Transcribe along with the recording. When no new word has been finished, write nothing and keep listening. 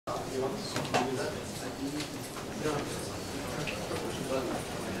Hello,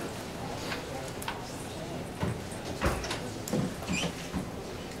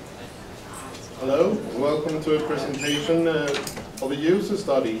 welcome to a presentation of a user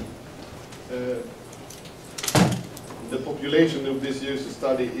study. The population of this user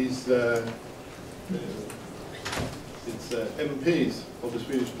study is MPs of the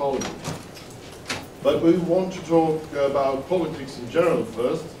Swedish Parliament. But we want to talk about politics in general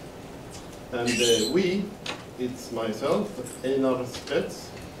first. And it's myself, Einar Spetz,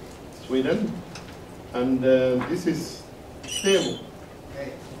 Sweden. And this is Teemu.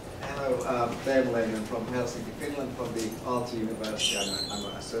 Hey, hello, Teemu Leinonen from Helsinki, Finland, from the Aalto University. I'm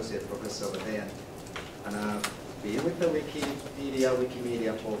an associate professor over there. And I've been with the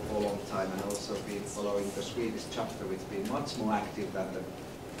Wikimedia for a long time, and also been following the Swedish chapter, which has been much more active than the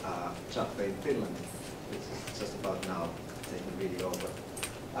chapter in Finland, which is just about now taking really over.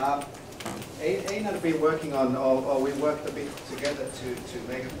 Einar has been working on, or we worked a bit together to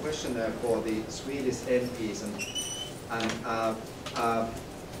make a questionnaire for the Swedish MPs, and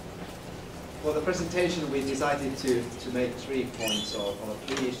for the presentation we decided to make 3 points or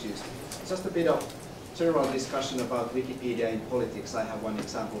 3 issues. Just a bit of general discussion about Wikipedia in politics. I have one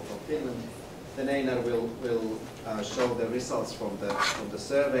example from Finland. Then Einar will show the results from the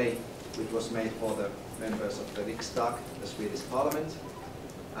survey, which was made for the members of the Riksdag, the Swedish Parliament,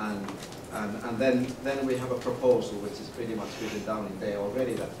 and then we have a proposal which is pretty much written down in there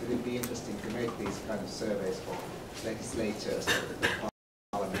already. That it would be interesting to make these kind of surveys for legislators and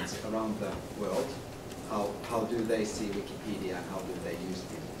parliaments around the world. How do they see Wikipedia and how do they use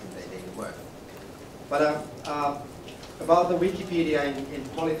it in their daily work? But about the Wikipedia in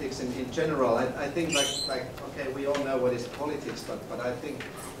politics in general, I think okay, we all know what is politics, but I think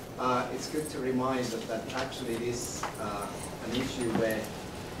it's good to remind that actually it is an issue where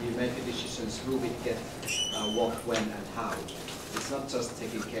you make a decisions who will get what, when, and how. It's not just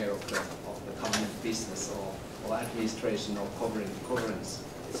taking care of the government business or administration or governance.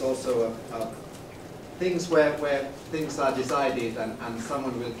 It's also things where things are decided and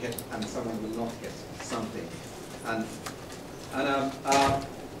someone will get and someone will not get something. And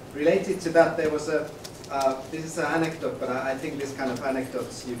related to that, there was this is an anecdote, but I think this kind of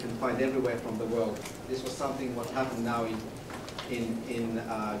anecdotes you can find everywhere from the world. This was something what happened now in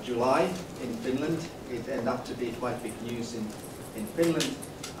July in Finland. It ended up to be quite big news in Finland.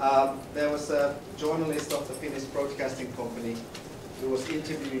 There was a journalist of the Finnish broadcasting company who was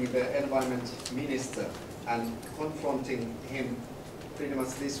interviewing the environment minister and confronting him pretty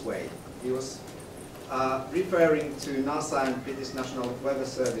much this way. He was referring to NASA and British National Weather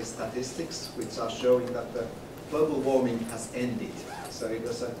Service statistics, which are showing that the global warming has ended. So it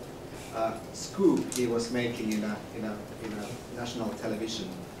was a scoop he was making in a national television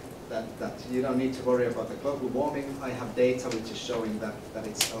that you don't need to worry about the global warming. I have data which is showing that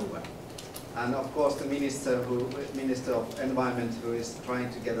it's over. And of course, the Minister of Environment, who is trying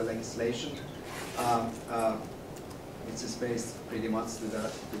to get a legislation, which is based pretty much to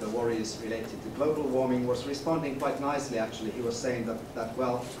the worries related to global warming, was responding quite nicely. Actually, he was saying that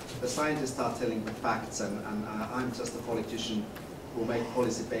well, the scientists are telling the facts, and I'm just a politician who make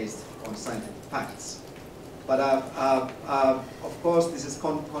policy based on scientific facts. But of course, this is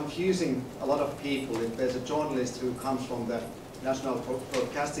confusing a lot of people. If there's a journalist who comes from the National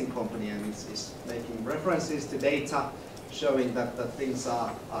Broadcasting Company and is making references to data showing that things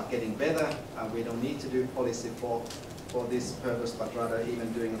are getting better, and we don't need to do policy for this purpose, but rather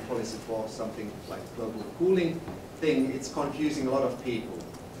even doing a policy for something like global cooling thing, it's confusing a lot of people.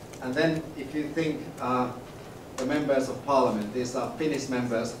 And then if you think the members of parliament, these are Finnish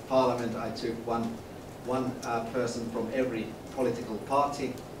members of parliament. I took one person from every political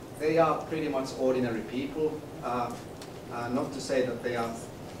party. They are pretty much ordinary people. Not to say that they are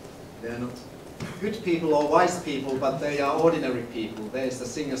not good people or wise people, but they are ordinary people. There's a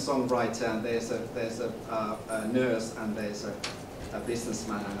singer-songwriter, and there's a nurse, and there's a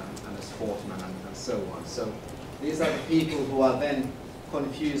businessman and a sportsman, and so on. So these are the people who are then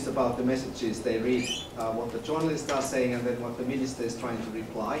confused about the messages they read, what the journalists are saying, and then what the minister is trying to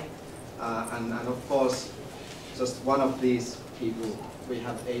reply. And of course, just one of these people. We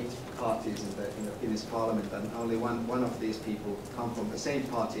have 8 parties in the Finnish parliament, and only one of these people come from the same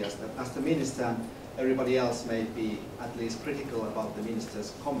party as the minister, and everybody else may be at least critical about the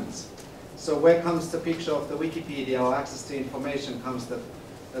minister's comments. So where comes the picture of the Wikipedia or access to information comes that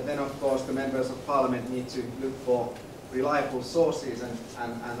then of course the members of parliament need to look for reliable sources,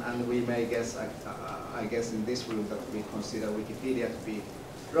 and we may guess, I guess in this room, that we consider Wikipedia to be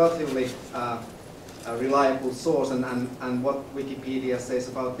relatively a reliable source, and what Wikipedia says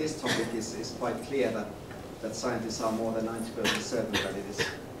about this topic is quite clear, that scientists are more than 90% certain that it is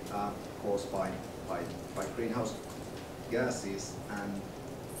caused by greenhouse gases and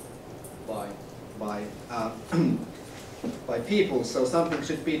by people, so something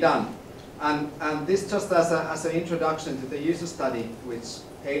should be done. And this just as an introduction to the user study, which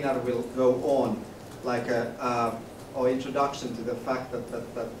Einar will go on, like or introduction to the fact that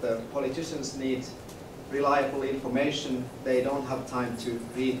the politicians need reliable information. They don't have time to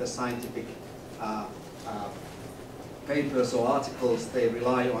read the scientific papers or articles. They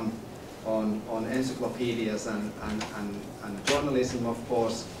rely on encyclopedias and journalism, of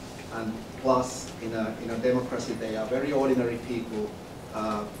course, and plus in a democracy they are very ordinary people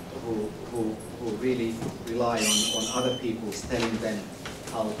who really rely on other people's telling them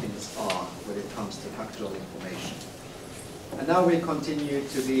how things are when it comes to factual information. And now we continue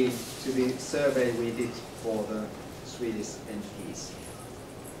to the survey we did for the Swedish MPs.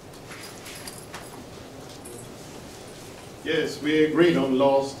 Yes, we agreed on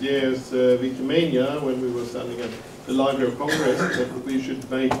last year's Wikimania when we were standing at the Library of Congress that we should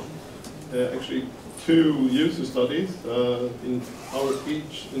make actually 2 user studies in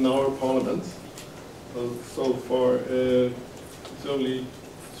our parliaments. So far, it's only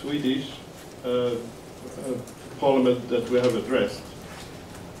Swedish parliament that we have addressed.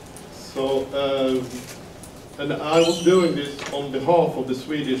 So, and I was doing this on behalf of the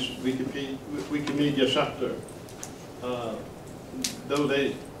Swedish Wikimedia chapter. Though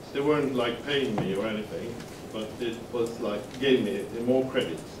they weren't like paying me or anything, but it was like gave me more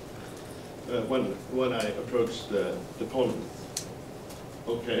credit when I approached the parliament.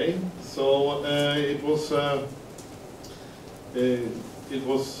 Okay, so it was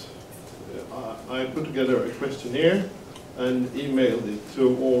I put together a questionnaire and emailed it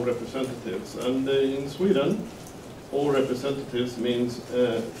to all representatives. And in Sweden, all representatives means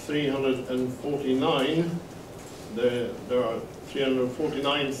 349. There are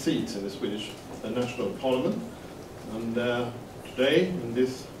 349 seats in the Swedish national parliament. And today, in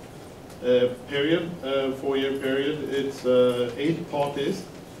this period, 4-year period, it's 8 parties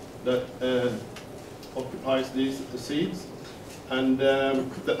that occupies these seats. And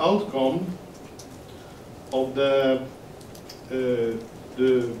the outcome of the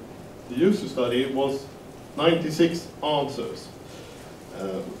user study was 96 answers,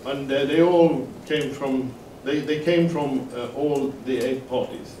 and they all came from all the 8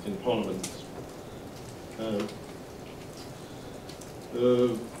 parties in Parliament.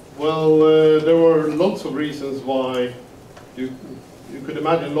 There were lots of reasons why you could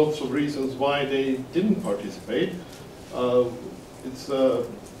imagine lots of reasons why they didn't participate.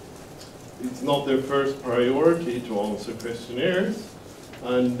 It's not their first priority to answer questionnaires,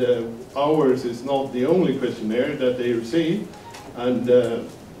 and ours is not the only questionnaire that they receive, and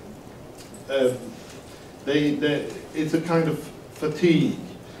it's a kind of fatigue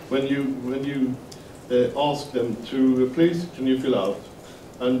when you ask them to please can you fill out,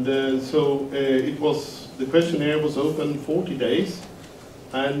 and so the questionnaire was open 40 days,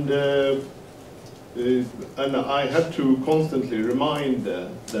 and I had to constantly remind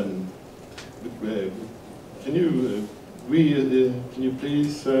them. Can you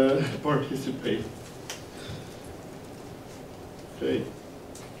please participate? Okay.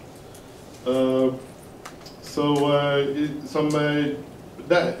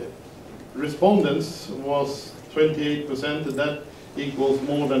 That respondents was 28%, and that equals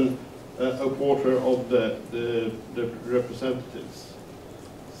more than a quarter of the representatives.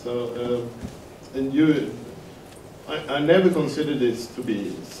 So. I never consider this to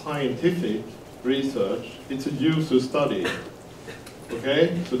be scientific research. It's a user study.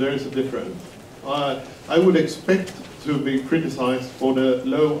 Okay, so there is a difference. I would expect to be criticized for the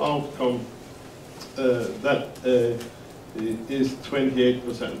low outcome that is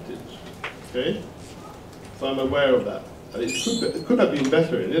 28%. Okay, so I'm aware of that. It could have been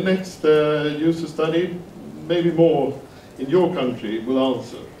better. In the next user study, maybe more in your country will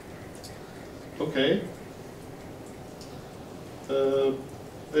answer. Okay.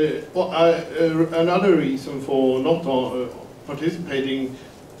 Another reason for not participating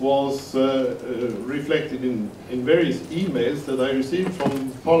was reflected in various emails that I received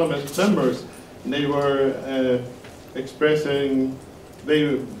from Parliament members. And they were expressing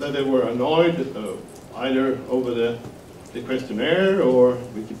that they were annoyed either over the questionnaire or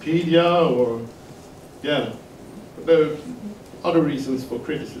Wikipedia, or there are other reasons for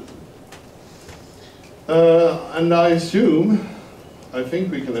criticism. And I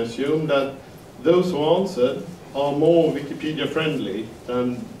think we can assume that those who answered are more Wikipedia friendly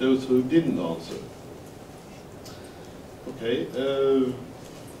than those who didn't answer. Okay.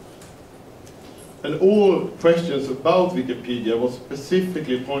 And all questions about Wikipedia was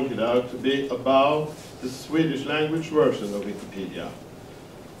specifically pointed out to be about the Swedish language version of Wikipedia.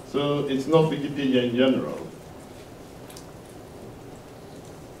 So it's not Wikipedia in general.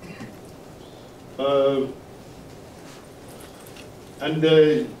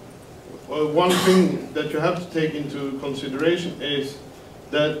 One thing that you have to take into consideration is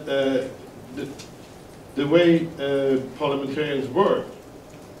that the way parliamentarians work,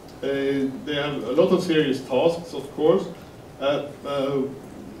 they have a lot of serious tasks, of course,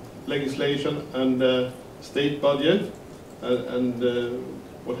 legislation and state budget and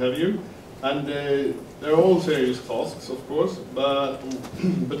what have you. And they're all serious tasks, of course, but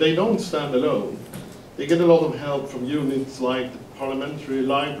they don't stand alone. They get a lot of help from units like the Parliamentary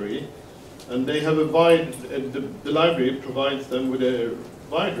Library, and they have a wide, the library provides them with a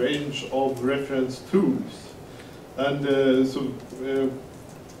wide range of reference tools. And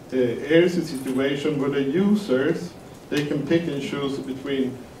here's a situation where the users, they can pick and choose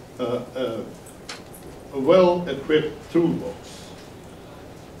between a well-equipped toolbox.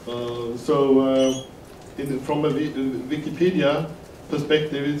 From a Wikipedia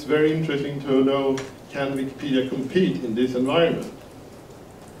perspective, it's very interesting to know, can Wikipedia compete in this environment?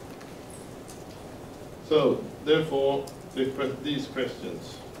 So, therefore, these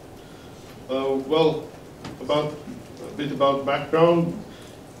questions. Well, a bit about background.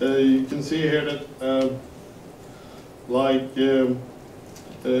 You can see here that,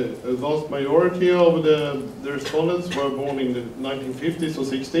 a vast majority of the respondents were born in the 1950s or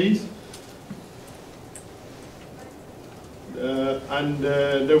 60s.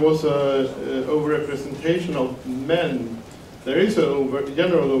 There was a overrepresentation of men. There is a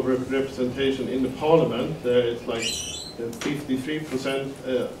general overrepresentation in the parliament. It's like 53%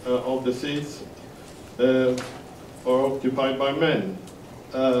 of the seats are occupied by men.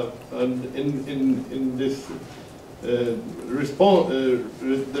 And in this the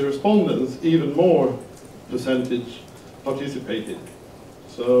respondents, even more percentage participated.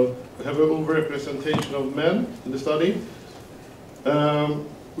 So we have an overrepresentation of men in the study.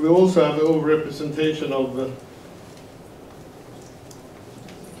 We also have an overrepresentation of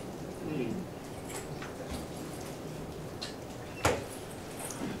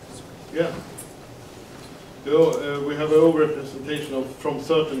we have an overrepresentation from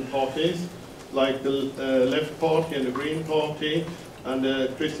certain parties, like the Left Party and the Green Party and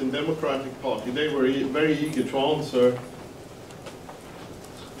the Christian Democratic Party. They were very eager to answer.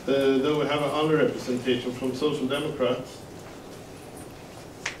 Though we have an underrepresentation from Social Democrats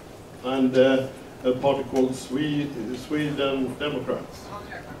and a party called Sweden Democrats.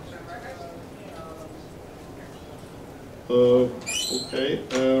 Okay.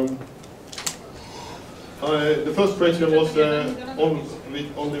 The first question was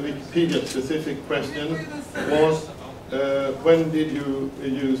on the Wikipedia specific question was when did you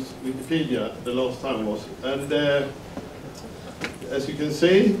use Wikipedia? The last time was, and as you can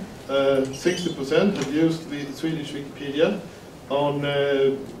see, 60% have used the Swedish Wikipedia on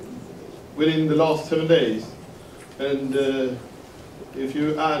within the last 7 days, and if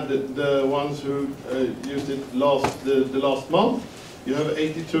you add the ones who used it the last month, you have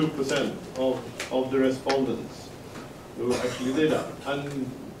 82% of the respondents who actually did that. And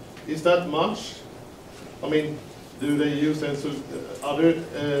is that much? I mean, do they use other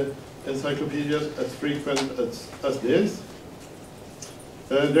encyclopedias as frequent as this?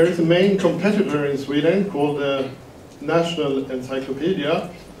 There is a main competitor in Sweden called the National Encyclopedia,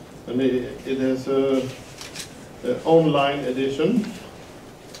 and it has an online edition,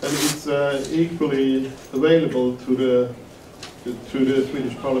 and it's equally available to the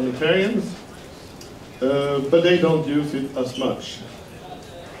Swedish parliamentarians, but they don't use it as much.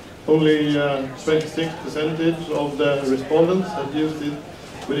 Only 26% of the respondents have used it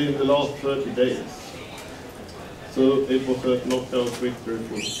within the last 30 days. So it was a knockout victory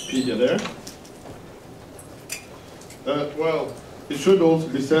for Wikipedia there. Well, it should also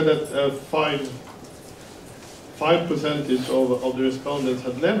be said that 5% of the respondents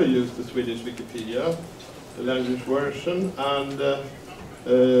had never used the Swedish Wikipedia, the language version, and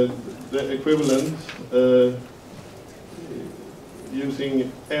the equivalent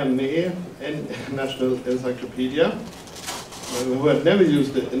using NE, National Encyclopedia, who had never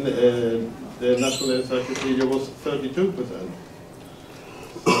used the National Encyclopedia was 32%.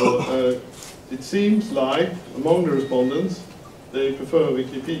 So it seems like among the respondents they prefer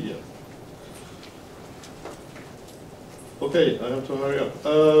Wikipedia. Okay, I have to hurry up.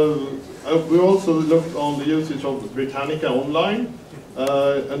 We also looked on the usage of Britannica Online.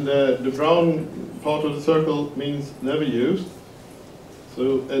 And the brown part of the circle means never used.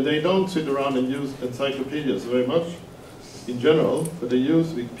 So they don't sit around and use encyclopedias very much in general, but they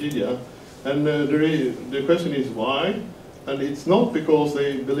use Wikipedia. And the question is why? And it's not because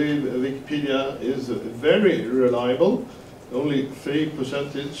they believe Wikipedia is very reliable. Only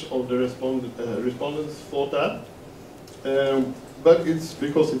 3% of the respondents thought that. But it's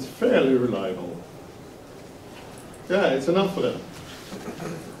because it's fairly reliable. Yeah, it's enough for them.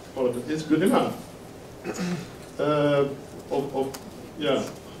 It's good enough. Yeah,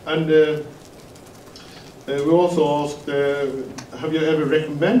 and we also asked, have you ever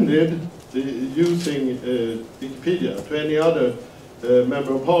recommended using Wikipedia to any other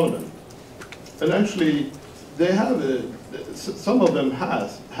member of parliament? And actually, they have, some of them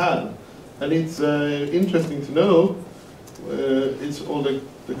have, and it's interesting to know, it's all the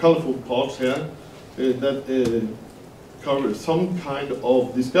colorful parts here, that cover some kind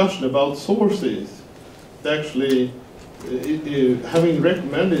of discussion about sources. Actually, having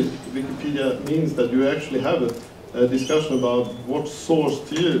recommended Wikipedia means that you actually have a discussion about what source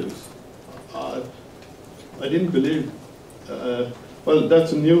to use. I didn't believe, well,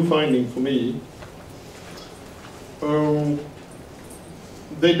 that's a new finding for me.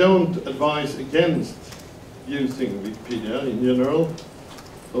 They don't advise against using Wikipedia in general.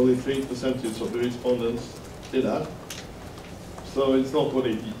 Only 3% of the respondents did that. So it's not what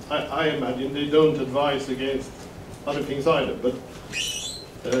I imagine. They don't advise against other things either, but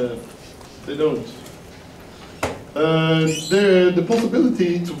they don't. The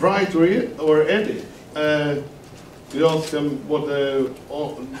possibility to write or edit. We asked them what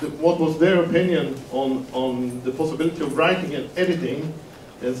was their opinion on the possibility of writing and editing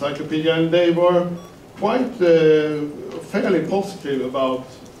the encyclopedia, and they were quite fairly positive about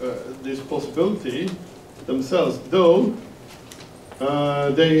this possibility themselves, though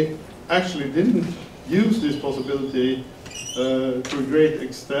they actually didn't use this possibility to a great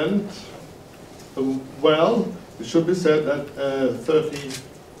extent. Well, it should be said that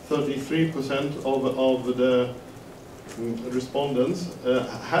 33% of the respondents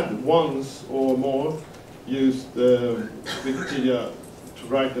had once or more used Wikipedia to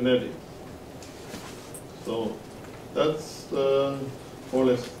write and edit. So that's more or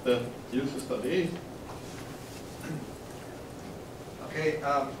less the user study. Okay,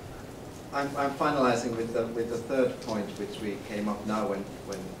 I'm finalizing with the third point, which we came up now when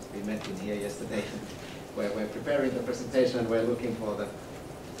we met in here yesterday, where we're preparing the presentation and we're looking for the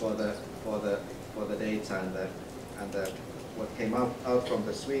data and what came out from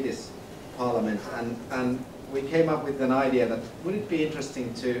the Swedish Parliament, and we came up with an idea that would it be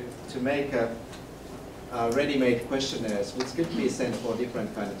interesting to make a ready-made questionnaires which could be sent for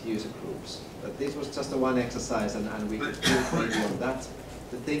different kind of user groups. But this was just a one exercise, and we could do maybe on that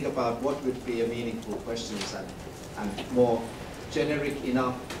to think about what would be a meaningful questions and more generic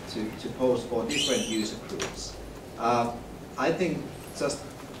enough to pose for different user groups. I think just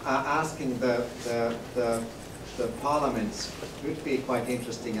asking the parliaments would be quite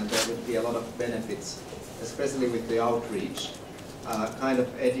interesting, and there would be a lot of benefits, especially with the outreach, kind of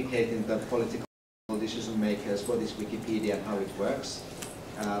educating the political decision makers what is Wikipedia and how it works.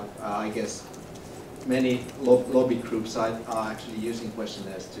 I guess many lobby groups are actually using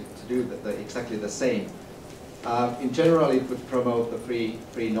questionnaires to do exactly the same. In general, it would promote the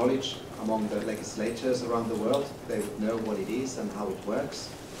free knowledge among the legislatures around the world. They would know what it is and how it works.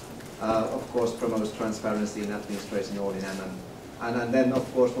 Of course, promotes transparency in administration all in and then, of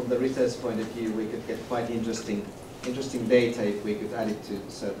course, from the research point of view, we could get quite interesting data if we could add it to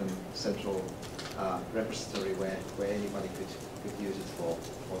certain central repository where anybody could use it for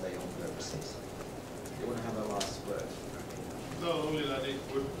their own purposes. Do you want to have a last word? Not only that it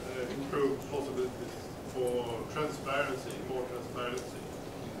would improve possibilities for transparency, more transparency.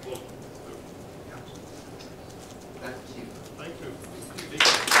 Thank you. Thank you.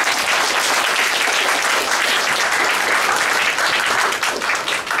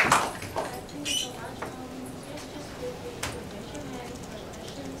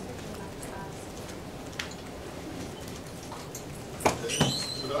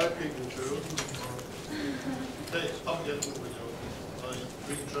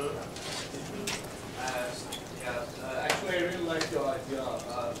 Actually, I really like your idea,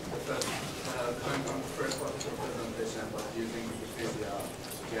 coming from the first part of the presentation, about using Wikipedia to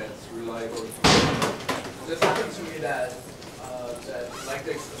get reliable information. It just happened to me that, like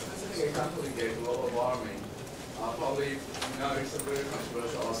the specific example you gave, global warming, probably, it's a very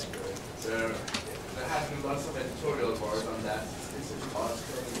controversial article. There has been lots of editorial work on that specific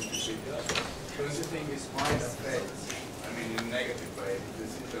article in Wikipedia. Don't you think this might affect, in a negative way,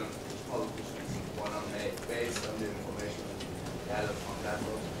 assumption politicians want to make based on the information gathered from that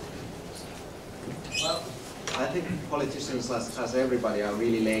book? Well, I think politicians, as everybody, are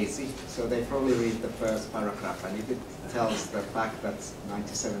really lazy, so they probably read the first paragraph, and if it tells the fact that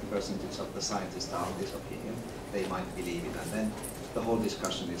 97% of the scientists are of this opinion, they might believe it, and then the whole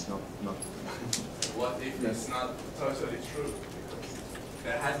discussion is not What if it's not totally true? Because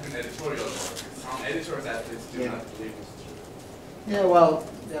there has been editorial work. Some editors at least do not believe it's true. Yeah, well,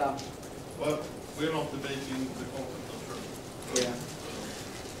 yeah. Well, we're not debating the content of truth. Yeah.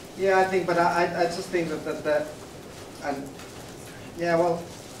 Yeah, I think, but I just think that and yeah, well,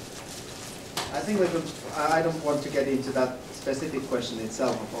 I think I don't want to get into that specific question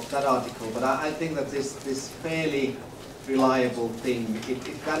itself of that article, but I think that this fairly reliable thing,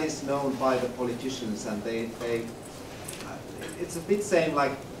 if that is known by the politicians, and it's a bit same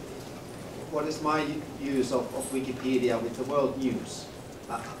like what is my use of Wikipedia with the world news.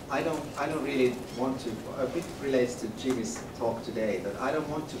 I don't really want to. A bit relates to Jimmy's talk today, that I don't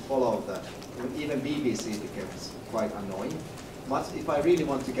want to follow that. Even BBC becomes quite annoying. But if I really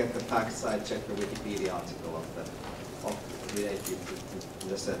want to get the facts, I check the Wikipedia article of related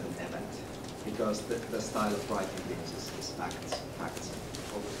to a certain event, because the style of writing things is facts,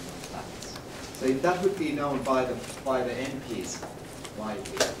 focusing on facts. So if that would be known by the MPs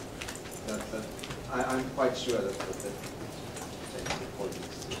widely, I'm quite sure that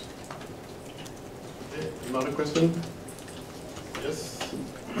politics. Okay, another question? Yes,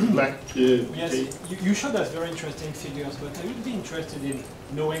 Black. Yes, you showed us very interesting figures, but I would be interested in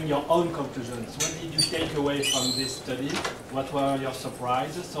knowing your own conclusions. What did you take away from this study? What were your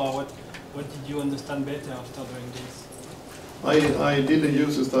surprises, or what did you understand better after doing this? I did a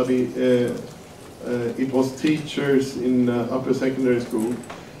user study. It was teachers in upper secondary school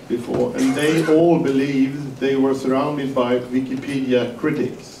before, and they all believed they were surrounded by Wikipedia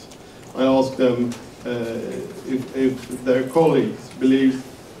critics. I asked them if their colleagues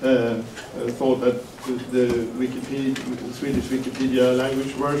thought that the Swedish Wikipedia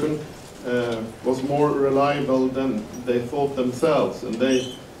language version was more reliable than they thought themselves, and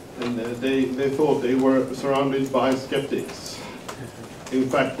they thought they were surrounded by skeptics. In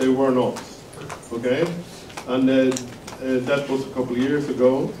fact, they were not. Okay, and that was a couple of years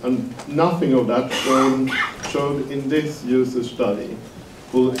ago, and nothing of that showed in this user study.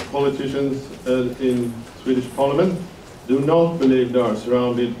 Politicians in Swedish Parliament do not believe they are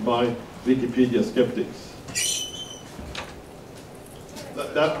surrounded by Wikipedia skeptics.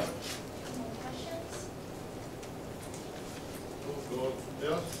 That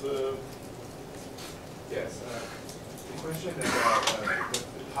Yes, the question about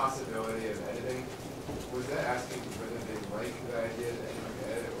the possibility of editing, was that asking whether they like the idea that anyone can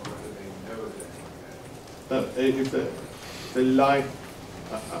edit, or whether they know that anyone can edit? if they like,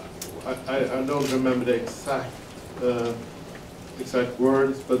 I don't remember the exact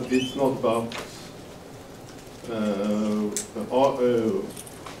words, but it's not about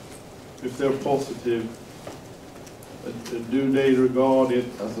if they're positive. Do they regard it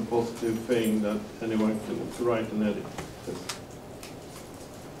as a positive thing that anyone can write and edit? Yes.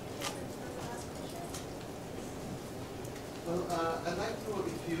 Well, I'd like to know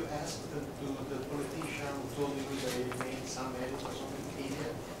if you asked the politician who told you they made some edits on Wikipedia,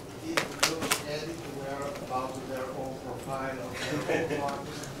 if those edits were about their own profile or their own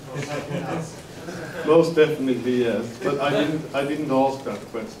artist or something else. Most definitely, yes. But I didn't ask that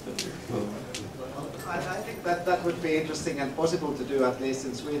question. So. I think that would be interesting and possible to do, at least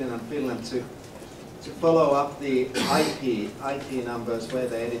in Sweden and Finland, to follow up the IP numbers where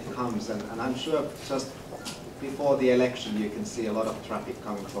the edit comes, and I'm sure just before the election you can see a lot of traffic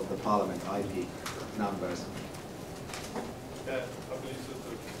coming from the Parliament IP numbers. Yeah, I believe so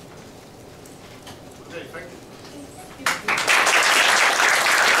too. Okay, thank you.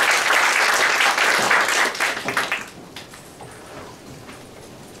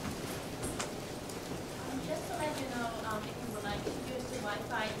 Just to let you know, if you would like to use the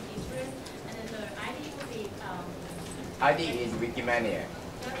Wi-Fi in this room, and then the ID will be ID is Wikimania.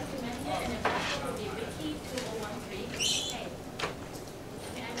 Wikimedia, and the password will be Wiki2013HK.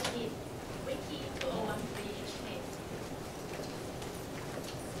 Okay, I repeat, Wiki2013HK.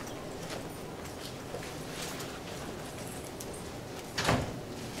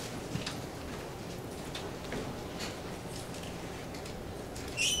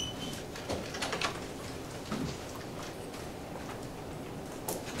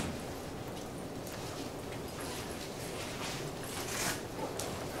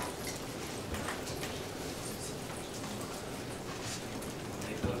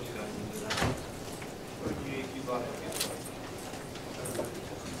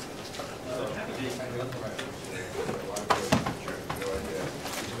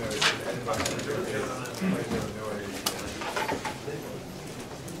 might know